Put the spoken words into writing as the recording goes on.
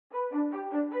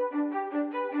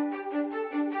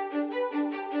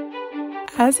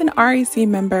As an REC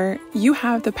member, you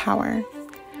have the power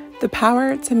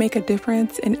to make a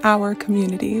difference in our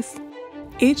communities.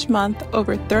 Each month,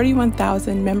 over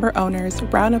 31,000 member owners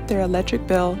round up their electric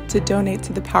bill to donate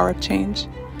to the Power of Change.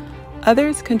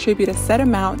 Others contribute a set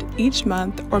amount each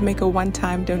month or make a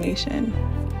one-time donation.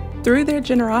 Through their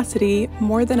generosity,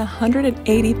 more than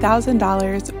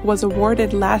 $180,000 was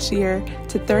awarded last year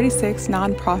to 36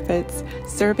 nonprofits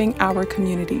serving our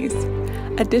communities.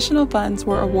 Additional funds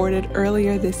were awarded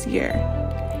earlier this year.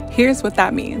 Here's what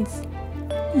that means.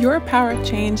 Your Power of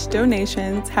Change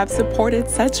donations have supported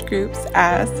such groups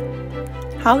as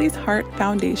Holly's Heart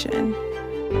Foundation,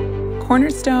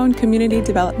 Cornerstone Community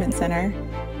Development Center,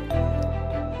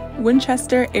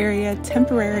 Winchester Area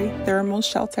Temporary Thermal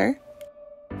Shelter,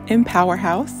 Empower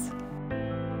House,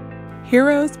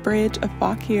 Heroes Bridge of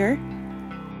Fauquier,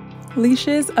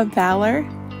 Leashes of Valor,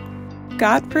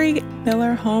 Godfrey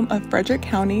Miller Home of Frederick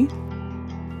County,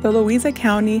 the Louisa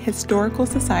County Historical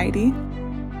Society,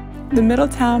 the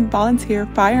Middletown Volunteer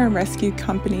Fire and Rescue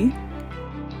Company,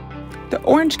 the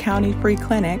Orange County Free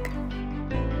Clinic,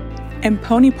 and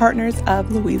Pony Partners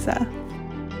of Louisa.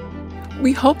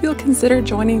 We hope you'll consider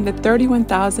joining the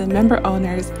 31,000 member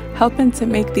owners helping to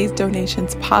make these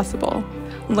donations possible.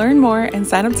 Learn more and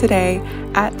sign up today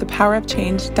at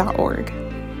thepowerofchange.org.